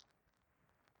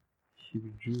 He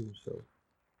withdrew himself.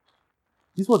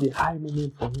 This was a high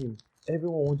moment for him.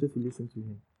 Everyone wanted to listen to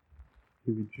him.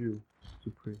 He withdrew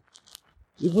to pray.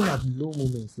 Even at low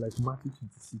moments like Matthew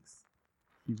 26,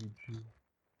 he withdrew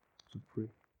to pray.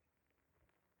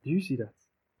 Do you see that?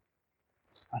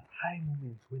 At high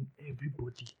moments when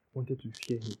everybody wanted to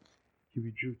hear him, he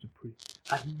withdrew to pray.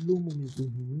 At low moments when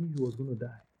he knew he was going to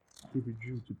die, he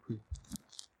withdrew to pray.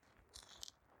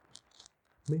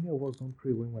 Many of us don't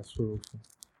pray when we're sorrowful.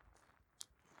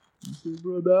 You say,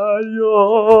 brother,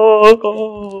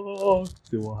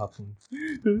 say what happened?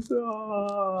 You say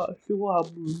what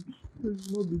happened? You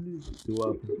do not believe. Say what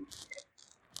happened?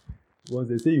 Once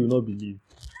they say you will not believe,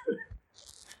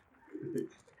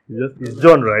 it's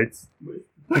John, right?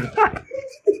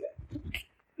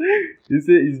 You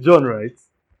say it's John, right?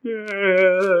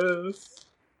 Yes.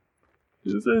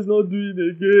 You say it's not doing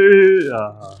again.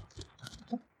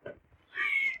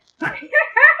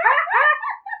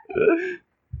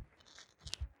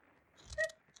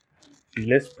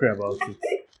 Let's pray about it.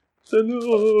 So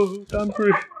no, can't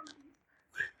pray.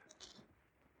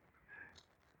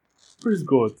 Praise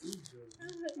God.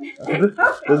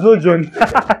 There's no John.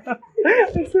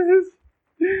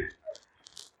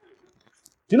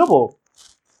 You know what?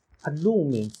 At low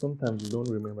moments, sometimes we don't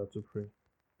remember to pray.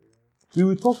 We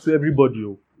will talk to everybody.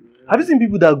 Oh. Have you seen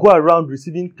people that go around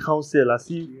receiving counsel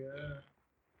as if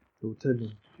they will tell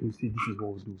him, they will say, this is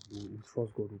what we'll do. We'll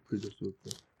trust God, we'll pray just to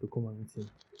pray. They'll come and meet him.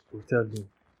 They'll tell him.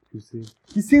 You'll say,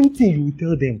 the same thing you will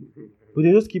tell them. But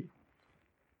they just keep.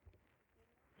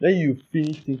 Then you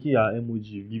finish thinking your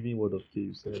emoji, giving word of care.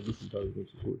 You say, this is how we're going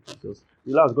to go. It's just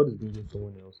relax, God is bringing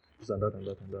someone else. This and that and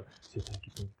that and that. Say, thank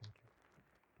you.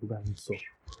 Go back and meet Saul.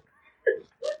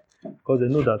 Because they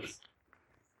know that.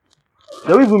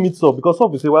 They will even meet Saul. Because Saul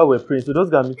will say, while we're praying, so just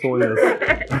go and meet someone else.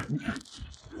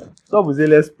 Saul will say,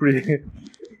 let's pray.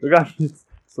 We go and meet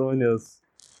someone else.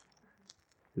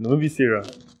 You know, maybe Sarah.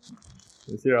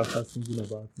 And Sarah starts thinking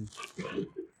about it.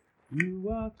 You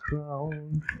are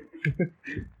crowned.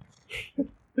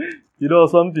 You know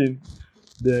something?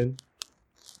 Then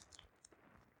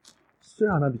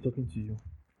Sarah will not be talking to you.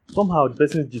 Somehow the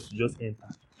person just enter.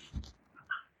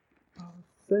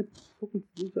 started talking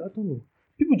to each other. I don't know.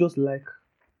 People just like,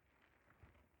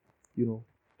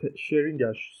 sharing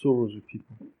their sorrows with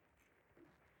people.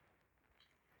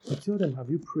 You tell them, have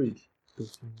you prayed? They'll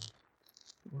say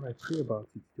no. Alright, pray about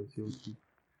it. They'll say okay.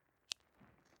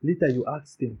 Later you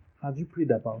ask them, have you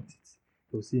prayed about it?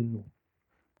 They'll say no.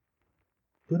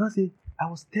 They'll not say, I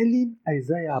was telling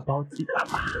Isaiah about it.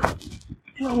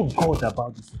 Tell God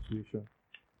about the situation.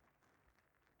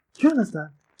 Do you understand?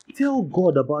 Tell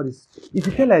God about this. If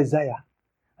you tell Isaiah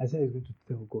is going to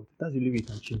tell God. That's the only way it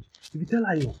can change. If you tell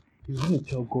Ayo, he's going to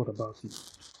tell God about it.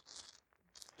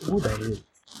 Go direct.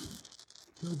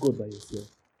 Tell God by yourself.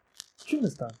 Do you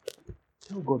understand?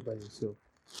 Tell God by yourself.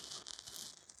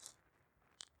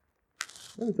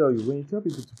 Let me tell you, when you tell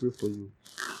people to pray for you,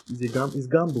 it's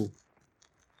gamble.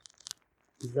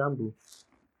 It's gamble.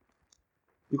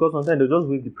 Because sometimes they just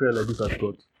wave the prayer like this at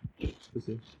God. They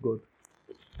say, God,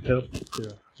 help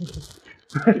Sarah.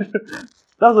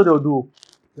 That's what they'll do.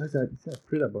 That's what I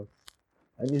prayed about.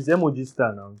 And it's emoji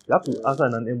star now. You have to answer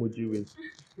in an emoji way.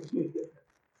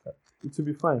 It will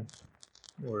be fine.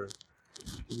 Don't worry.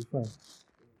 It will be fine.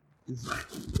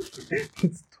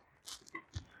 It's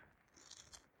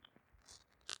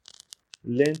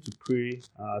Learn to pray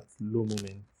at low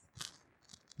moments.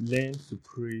 Learn to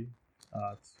pray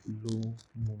at low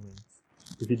moments.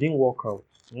 If it didn't work out,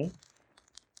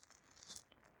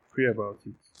 pray about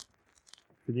it.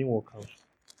 If it didn't work out,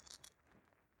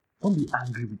 don't be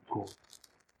angry with God.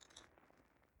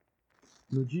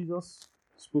 Jesus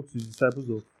spoke to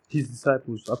his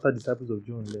disciples after disciples of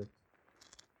John left.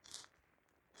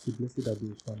 He blessed are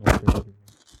those who are not offended.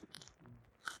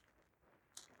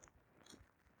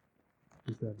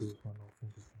 Blessed are those who are not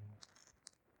offended.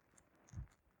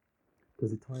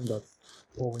 There's a time that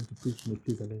Paul went to preach in a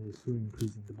place and then he threw in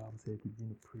prison. The Bible said he began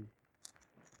to pray.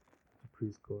 To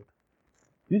praise God.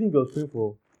 Do you think he was praying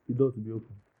for the door to be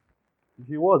open? If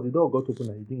he was, the door got open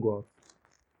and he didn't go out.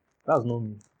 That's not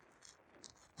me.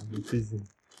 I'm in prison.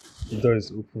 The door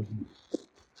is open.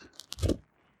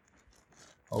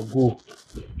 I'll go.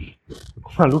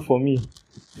 Come and look for me.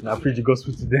 And I'll preach the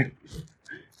gospel to them.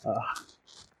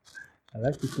 I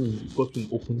like people in gospel in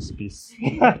open space.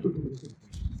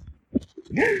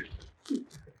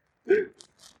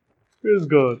 Praise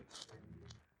God.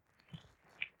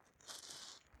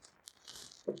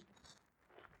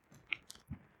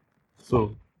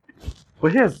 So,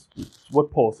 but here's what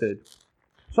Paul said.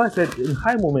 So I said, in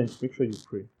high moments, make sure you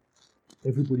pray.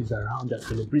 Everybody's around, they're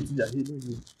celebrating, they're healing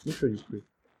you. Make sure you pray.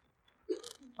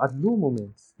 At low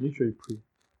moments, make sure you pray.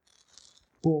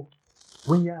 But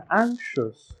when you're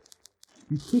anxious,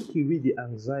 you take away the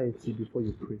anxiety before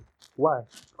you pray. Why?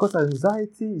 Because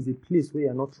anxiety is a place where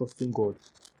you're not trusting God.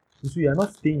 So you're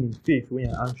not staying in faith when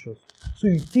you're anxious. So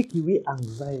you take away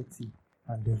anxiety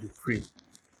and then you pray.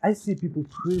 I see people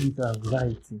pray with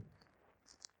anxiety.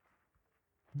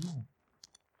 No.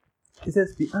 He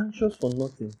says, be anxious for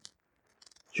nothing.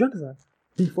 Do you understand?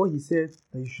 Before he said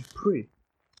that you should pray.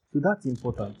 So that's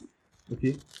important.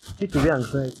 Okay? Take away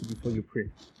anxiety before you pray.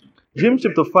 James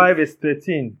chapter 5 verse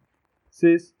 13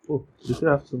 says, they still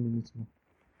have 2 minutes more.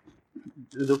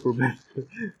 No problem.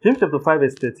 James chapter 5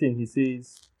 verse 13, he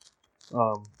says,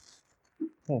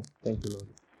 thank you, Lord.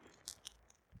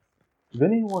 If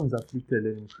anyone is afflicted,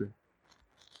 let him pray.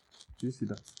 Do you see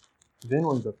that? If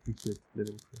anyone is afflicted, let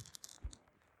him pray.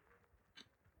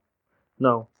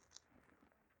 Now,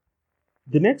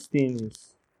 the next thing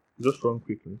is, just run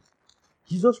quickly.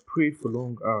 Jesus prayed for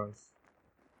long hours.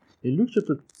 In Luke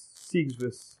chapter 6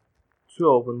 verse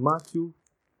 12 and Matthew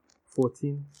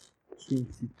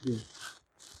 14:23.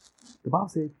 The Bible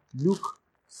said, Luke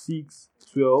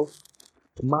 6:12,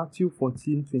 Matthew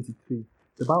 14:23.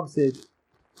 The Bible said,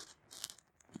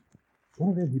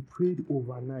 one of them he prayed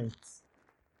overnight.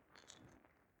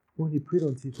 When he prayed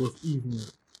until it was evening.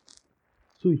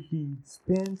 So he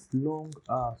spent long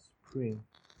hours praying.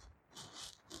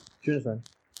 Do you understand?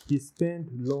 He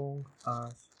spent long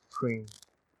hours praying.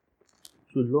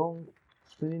 So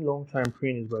spending long time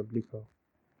praying is biblical.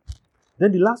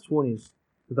 Then the last one is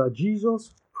that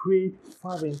Jesus prayed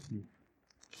fervently.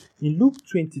 In Luke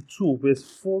 22, verse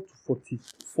 4 to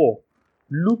 44.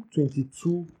 Luke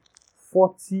 22,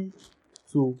 40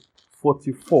 to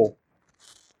 44.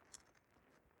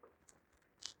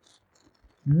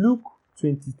 Luke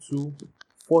 22,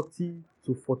 40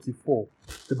 to 44.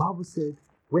 The Bible said,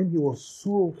 when he was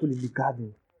sorrowful in the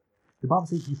garden, the Bible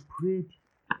said he prayed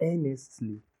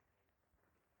earnestly.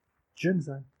 Do you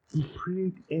understand? He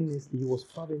prayed earnestly. He was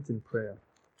fervent in prayer.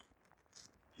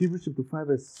 Hebrews chapter 5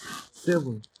 verse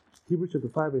 7. Hebrews chapter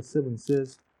 5 verse 7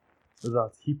 says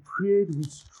that he prayed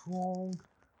with strong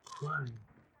crying.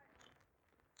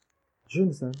 Do you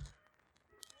understand?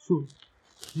 So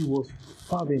he was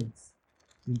fervent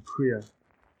in prayer.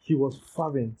 He was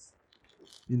fervent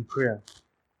in prayer.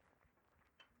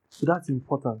 So that's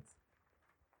important.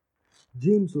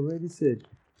 James already said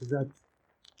that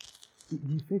the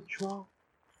effectual,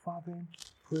 fervent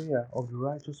prayer of the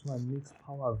righteous man makes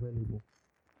power available.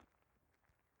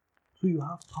 So you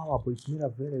have power, but it's made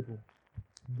available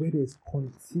where there's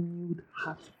continued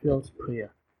heartfelt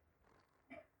prayer.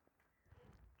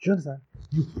 Do you understand?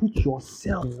 You put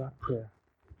yourself in that prayer.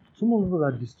 Some of us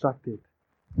are distracted.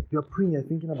 You're praying, you're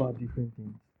thinking about different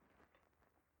things.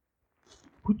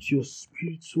 Put your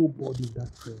spiritual body in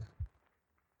that prayer.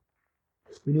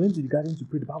 When he went to the garden to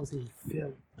pray, the Bible says he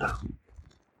fell down.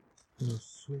 He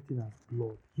was sweating as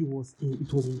blood. It was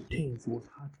intense, it was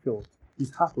heartfelt.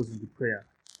 His heart was in the prayer.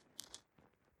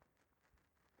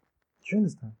 Do you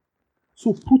understand?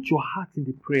 So put your heart in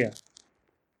the prayer.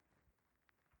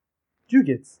 Do you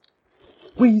get?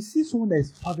 When you see someone that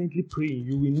is fervently praying,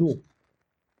 you will know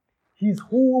his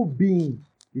whole being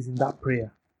is in that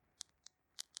prayer.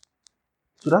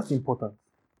 So that's important.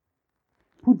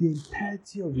 Put the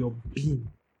entirety of your being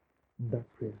in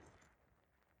that prayer.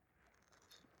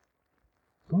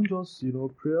 Don't just,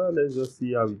 prayer, let's just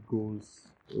see how it goes.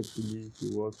 Hopefully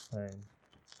it works fine.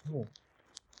 No.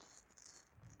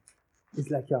 It's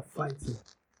like you're fighting.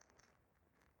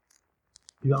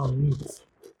 You are on meat.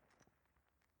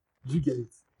 Do you get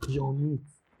it? You're on meat.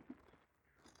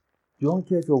 You don't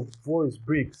care if your voice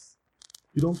breaks.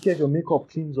 You don't care if your makeup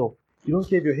cleans up. You don't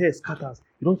care if your hair scatters.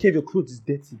 You don't care if your clothes is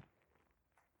dirty.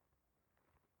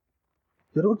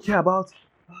 You don't care about,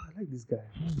 I like this guy.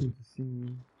 I want him to see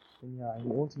me. And yeah, I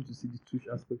want him to see the tush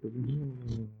aspect of it. No.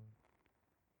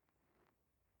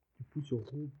 You put your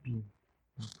whole being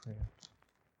in prayer.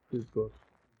 Praise God.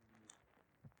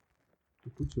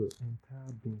 You put your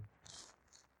entire being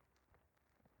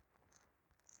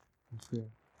in prayer.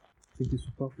 I think it's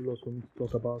superfluous for me to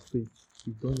talk about faith.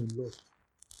 We've done a lot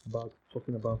about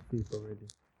talking about faith already.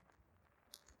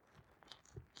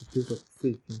 The place of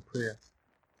faith in prayer.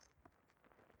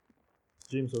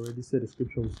 James already said the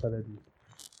scripture we started with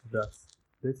that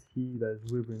let he that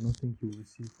is wavering not think he will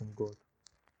receive from God.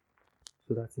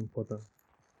 So that's important.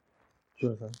 Do you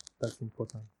understand? That's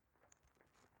important.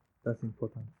 That's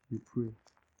important. You pray.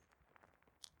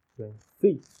 You're in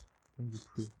faith when you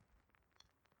pray. Do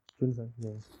you understand?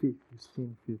 You're in faith. You stay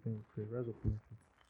in faith when you pray. Rise up in faith.